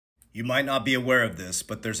You might not be aware of this,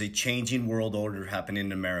 but there's a changing world order happening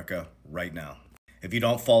in America right now. If you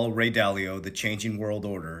don't follow Ray Dalio, The Changing World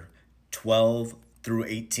Order 12 through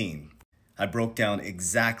 18, I broke down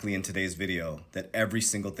exactly in today's video that every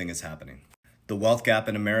single thing is happening. The wealth gap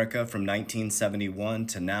in America from 1971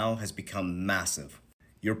 to now has become massive.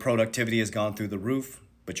 Your productivity has gone through the roof,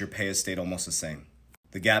 but your pay has stayed almost the same.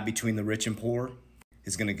 The gap between the rich and poor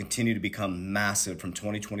is going to continue to become massive from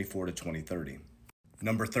 2024 to 2030.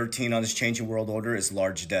 Number 13 on this changing world order is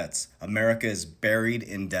large debts. America is buried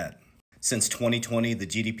in debt. Since 2020, the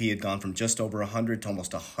GDP had gone from just over 100 to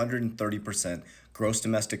almost 130% gross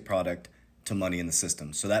domestic product to money in the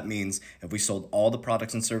system. So that means if we sold all the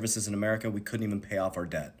products and services in America, we couldn't even pay off our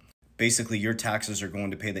debt. Basically, your taxes are going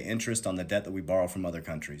to pay the interest on the debt that we borrow from other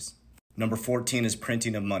countries. Number 14 is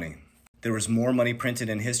printing of money. There was more money printed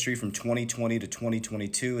in history from 2020 to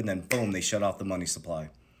 2022, and then boom, they shut off the money supply.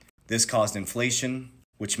 This caused inflation,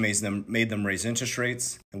 which made them raise interest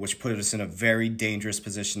rates, and which put us in a very dangerous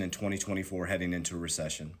position in 2024 heading into a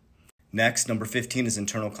recession. Next, number 15 is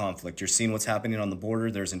internal conflict. You're seeing what's happening on the border.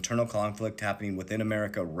 There's internal conflict happening within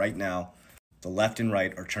America right now. The left and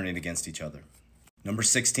right are turning against each other. Number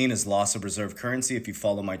 16 is loss of reserve currency. If you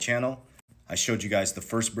follow my channel, I showed you guys the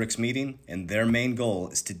first BRICS meeting, and their main goal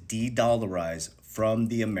is to de-dollarize from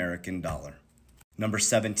the American dollar. Number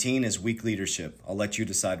 17 is weak leadership. I'll let you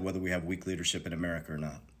decide whether we have weak leadership in America or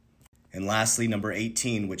not. And lastly, number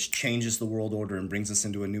 18, which changes the world order and brings us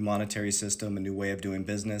into a new monetary system, a new way of doing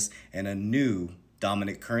business, and a new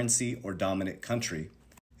dominant currency or dominant country,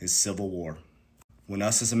 is civil war. When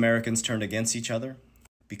us as Americans turn against each other,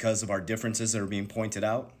 because of our differences that are being pointed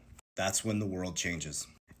out, that's when the world changes.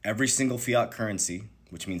 Every single fiat currency,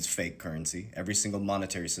 which means fake currency, every single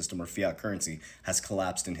monetary system or fiat currency has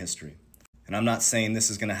collapsed in history. And I'm not saying this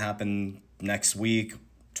is going to happen next week,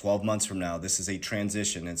 12 months from now. This is a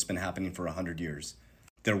transition, and it's been happening for 100 years.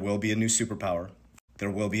 There will be a new superpower. There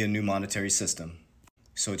will be a new monetary system.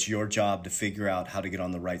 So it's your job to figure out how to get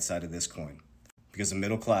on the right side of this coin. Because the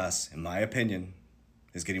middle class, in my opinion,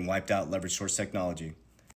 is getting wiped out leverage source technology.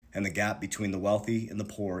 And the gap between the wealthy and the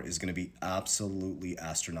poor is going to be absolutely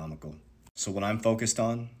astronomical. So what I'm focused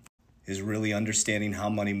on is really understanding how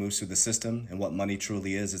money moves through the system and what money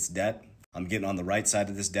truly is. It's debt. I'm getting on the right side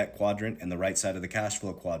of this debt quadrant and the right side of the cash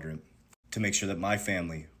flow quadrant to make sure that my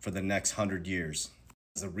family, for the next 100 years,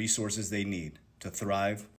 has the resources they need to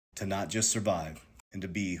thrive, to not just survive, and to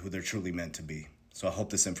be who they're truly meant to be. So I hope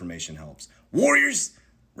this information helps. Warriors,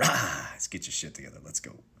 rise! Get your shit together. Let's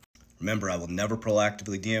go. Remember, I will never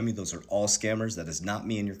proactively DM you. Those are all scammers. That is not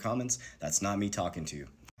me in your comments. That's not me talking to you.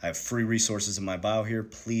 I have free resources in my bio here.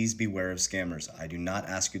 Please beware of scammers. I do not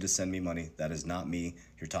ask you to send me money. That is not me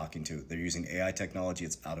you're talking to. They're using AI technology.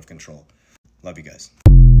 It's out of control. Love you guys.